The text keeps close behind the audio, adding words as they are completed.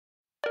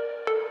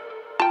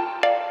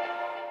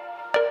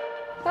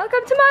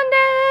Welcome to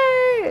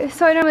Monday!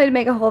 So I normally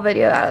make a whole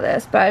video out of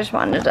this, but I just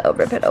wanted to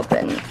rip it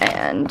open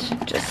and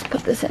just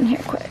put this in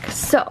here quick.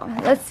 So,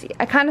 let's see.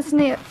 I kind of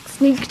snuck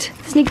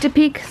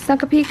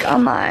a peek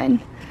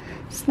online.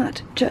 It's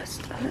not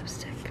just a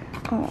lipstick.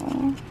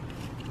 Oh,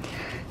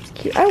 it's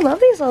cute. I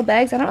love these little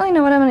bags. I don't really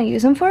know what I'm going to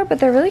use them for, but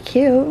they're really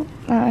cute.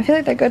 I feel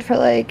like they're good for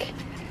like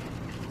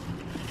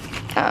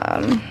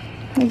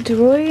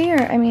jewelry,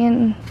 or I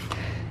mean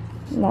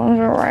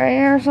lingerie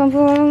or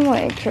something,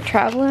 like for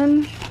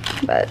traveling.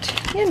 But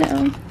you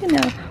know.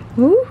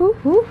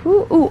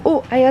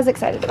 Ooh, I was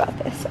excited about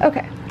this.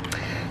 Okay,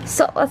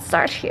 so let's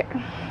start here.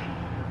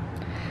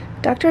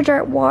 Dr.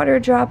 Jart Water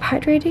Drop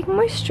Hydrating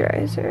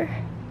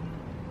Moisturizer.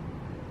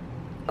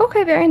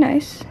 Okay, very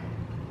nice.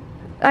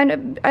 I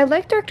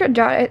like Dr.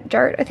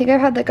 Jart. I think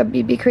I've had like a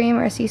BB cream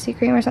or a CC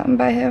cream or something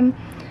by him.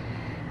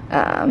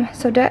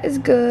 So that is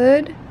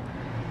good.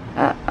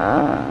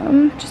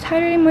 Just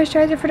hydrating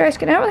moisturizer for dry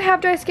skin. I don't really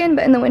have dry skin,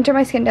 but in the winter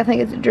my skin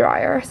definitely gets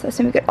drier, so it's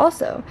gonna be good.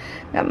 Also,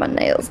 now my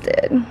nails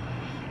did.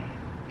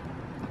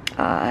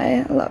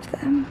 I love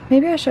them.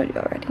 Maybe I showed you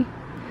already.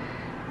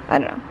 I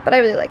don't know, but I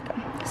really like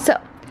them. So,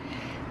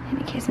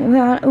 in case, moving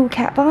on. Ooh,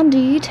 Kat Von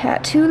D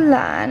tattoo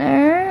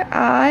liner.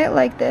 I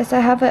like this.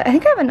 I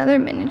think I have another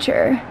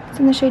miniature. It's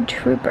in the shade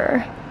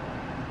Trooper.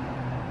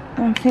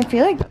 I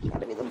feel like that's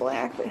gotta be the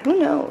black, but who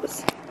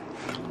knows?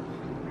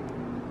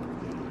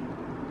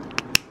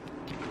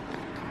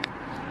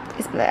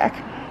 It's black.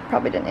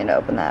 Probably didn't need to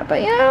open that,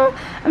 but you know,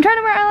 I'm trying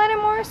to wear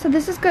eyeliner more, so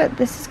this is good.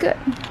 This is good.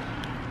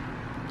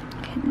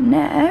 Okay,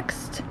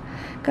 next,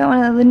 got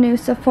one of the new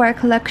Sephora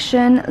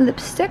collection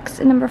lipsticks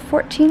in number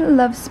 14,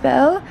 Love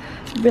Spell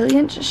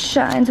Brilliant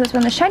Shine. So it's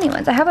one of the shiny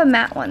ones. I have a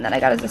matte one that I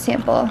got as a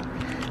sample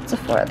at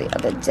Sephora the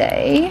other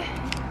day.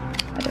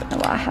 I don't know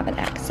why I have an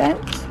accent.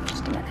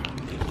 Just a minute.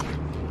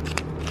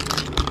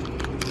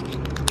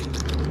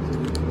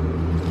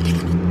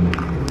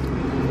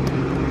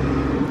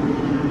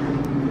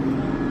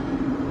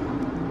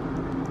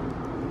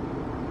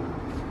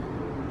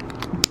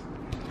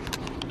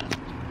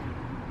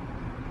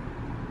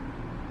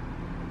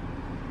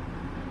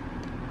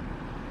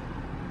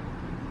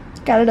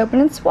 Got it open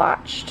and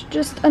swatched.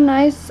 Just a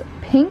nice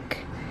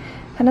pink,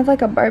 kind of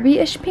like a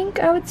Barbie-ish pink,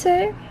 I would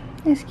say.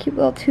 Nice cute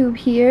little tube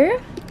here.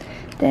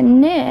 Then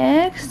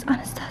next,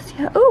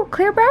 Anastasia. Oh,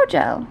 clear brow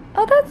gel.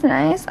 Oh, that's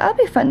nice. That'll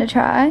be fun to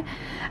try.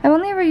 I've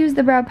only ever used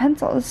the brow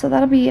pencils, so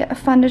that'll be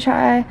fun to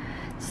try.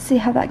 See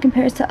how that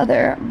compares to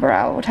other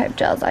brow type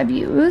gels I've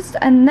used.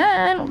 And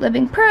then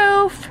Living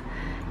Proof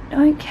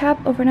No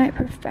Cap Overnight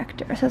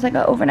Perfector. So it's like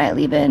an overnight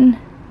leave-in.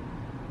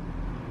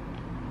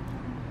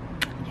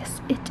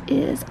 It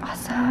is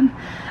awesome.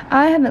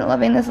 I have been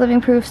loving this Living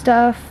Proof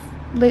stuff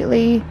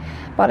lately.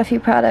 Bought a few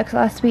products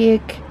last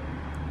week.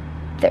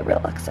 They're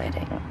real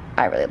exciting.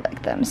 I really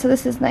like them. So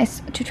this is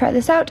nice to try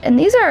this out. And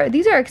these are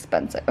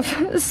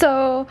expensive.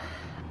 So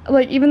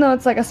like even though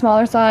it's like a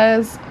smaller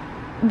size,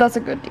 that's a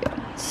good deal.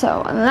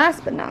 So and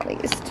last but not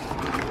least,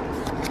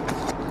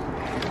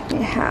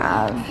 we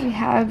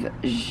have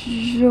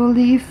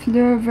Jolie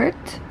Fleur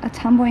Verte, a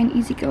tomboy and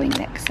easygoing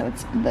mix. So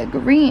it's the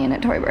green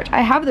Tory Burch.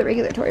 I have the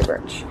regular Tory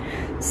Burch.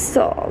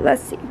 So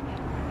let's see.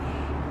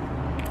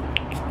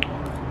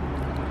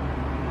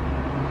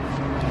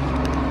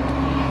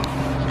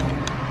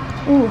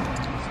 Ooh.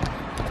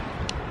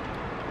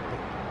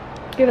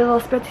 Give it a little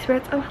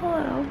spritzy. Oh,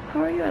 hello.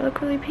 How are you? I look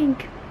really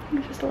pink. I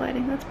think it's just the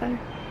lighting. That's better.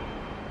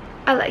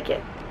 I like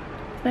it.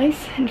 It's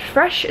nice and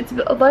fresh. It's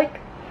like,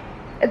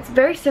 it's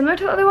very similar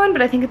to the other one,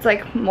 but I think it's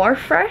like more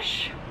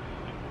fresh.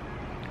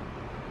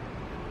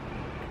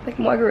 Like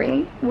more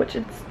green, which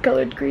it's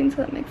colored green, so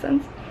that makes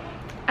sense.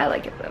 I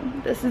like it though.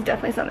 This is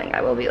definitely something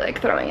I will be like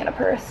throwing in a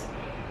purse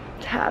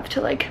to have to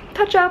like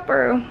touch up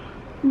or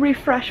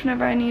refresh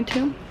whenever I need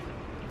to.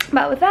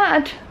 But with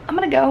that, I'm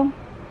gonna go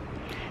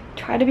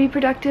try to be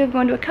productive.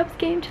 Going to a Cubs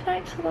game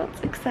tonight, so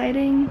that's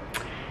exciting.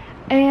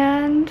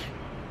 And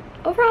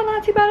overall,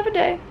 not too bad of a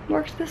day.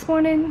 Worked this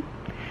morning.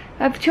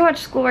 I have too much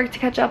schoolwork to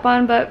catch up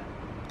on, but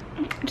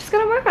I'm just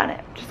gonna work on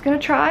it. Just gonna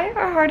try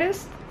our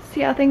hardest,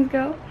 see how things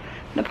go.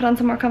 I'm gonna put on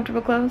some more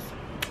comfortable clothes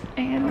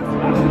and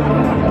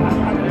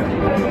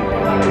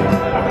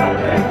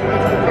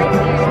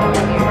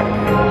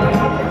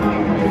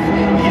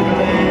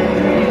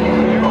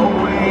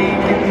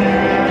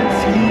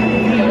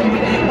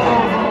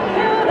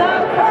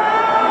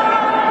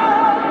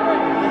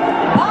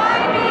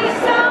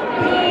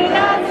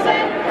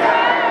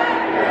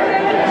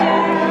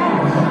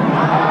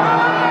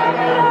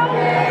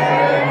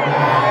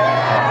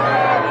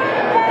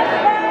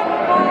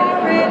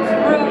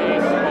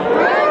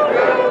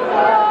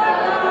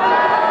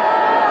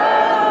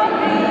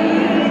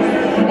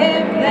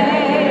If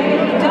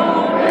they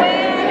don't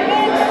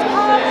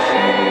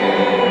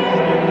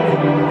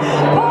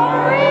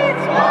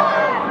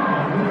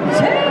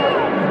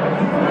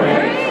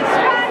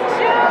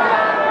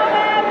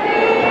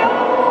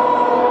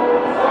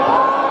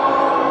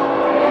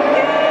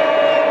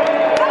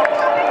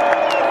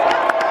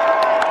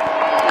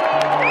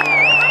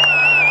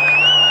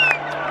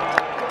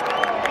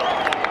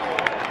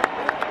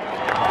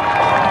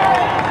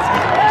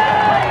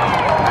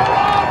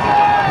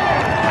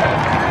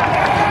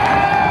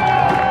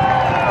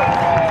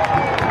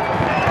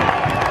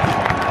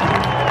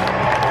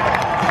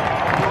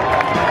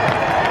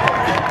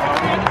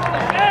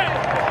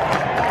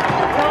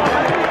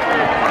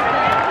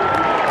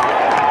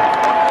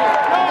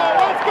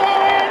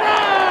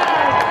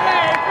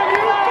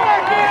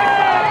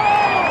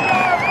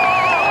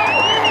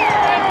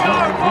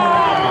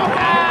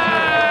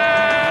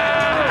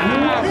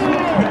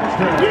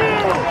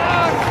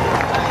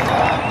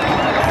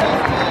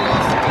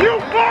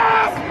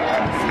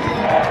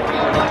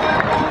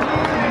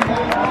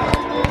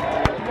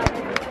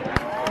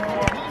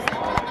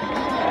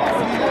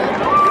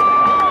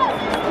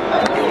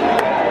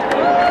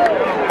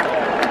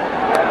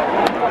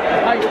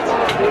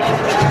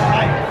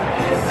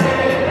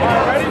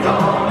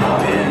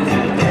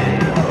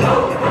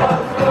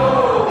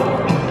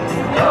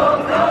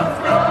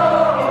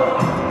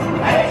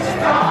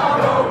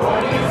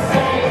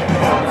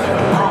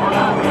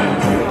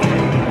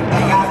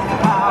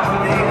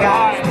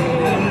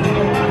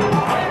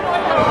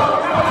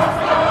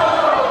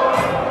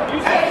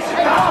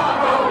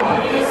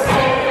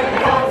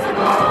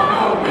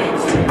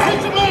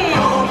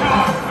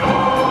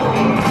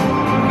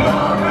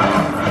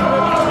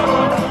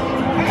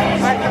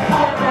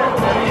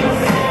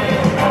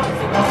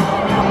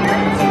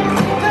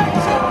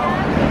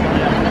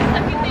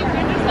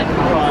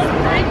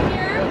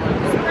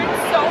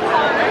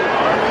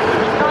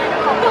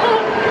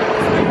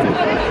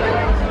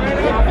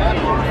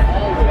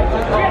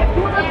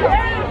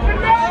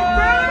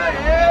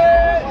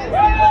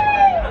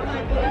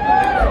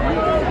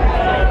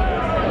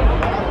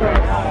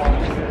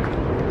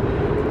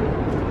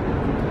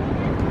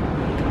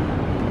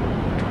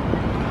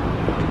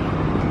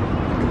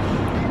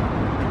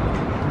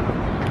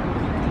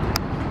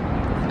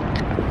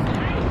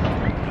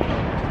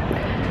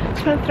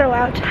to throw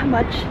out how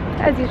much,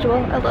 as usual,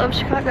 I love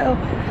Chicago,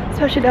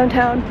 especially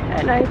downtown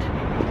at night.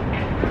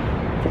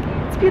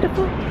 It's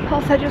beautiful.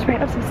 Also, I just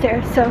ran up some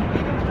stairs, so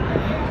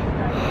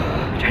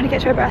I'm trying to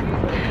catch my breath.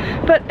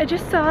 But I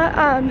just saw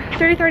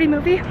 30-30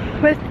 movie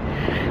with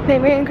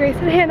Mamie and Grace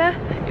and Hannah.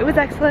 It was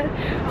excellent,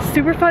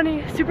 super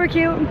funny, super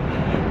cute.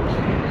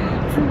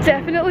 It's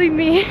definitely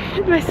me,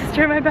 my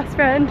sister, my best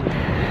friend.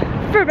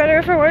 For better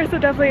or for worse, it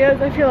definitely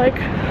is. I feel like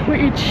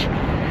we each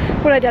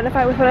would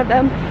identify with one of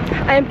them.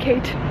 I am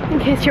Kate, in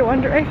case you're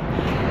wondering.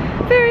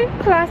 Very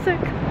classic,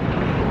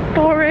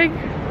 boring,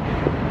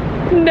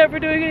 never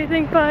doing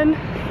anything fun,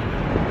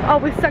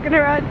 always stuck in a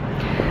rut.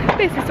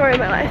 Basic story of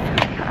my life.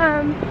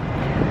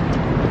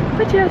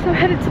 But yeah, so I'm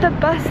headed to the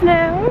bus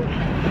now,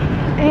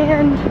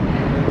 and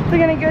we're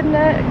gonna good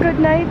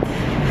night's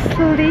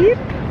sleep.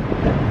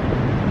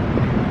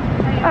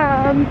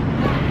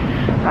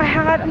 I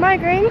had a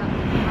migraine.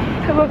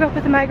 I woke up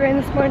with a migraine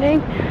this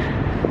morning.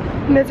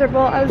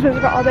 Miserable. I was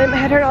miserable all day. My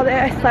head hurt all day.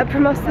 I slept for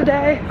most of the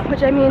day,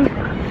 which, I mean,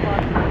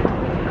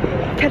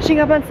 catching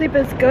up on sleep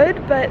is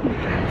good, but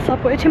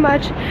slept way too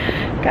much.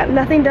 Got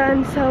nothing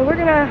done, so we're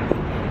gonna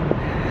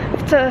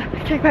have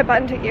to kick my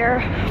butt into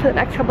gear for the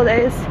next couple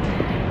days.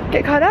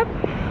 Get caught up.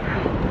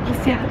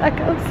 We'll see how that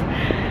goes.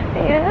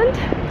 And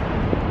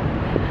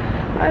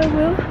I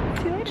will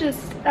do it.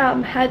 Just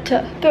had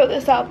to throw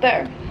this out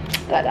there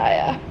that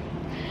I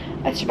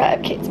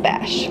survived Kate's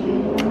bash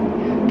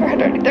for her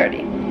dirty 30.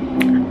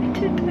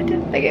 I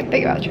did. They gave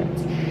big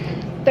vouchers.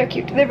 They're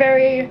cute. They're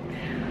very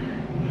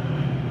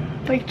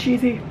like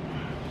cheesy.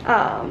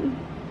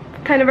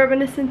 Kind of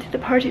reminiscent to the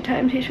party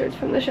time t-shirts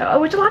from the show,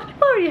 which a lot of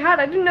people already had.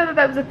 I didn't know that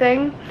that was a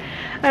thing.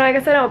 And I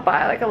guess I don't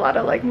buy like a lot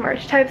of like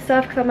merch type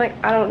stuff because I'm like,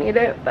 I don't need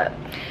it, but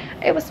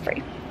it was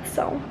free.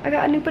 So I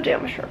got a new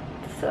pajama shirt.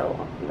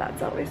 So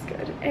that's always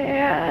good.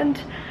 And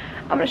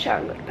I'm gonna shower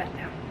and go to bed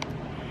now.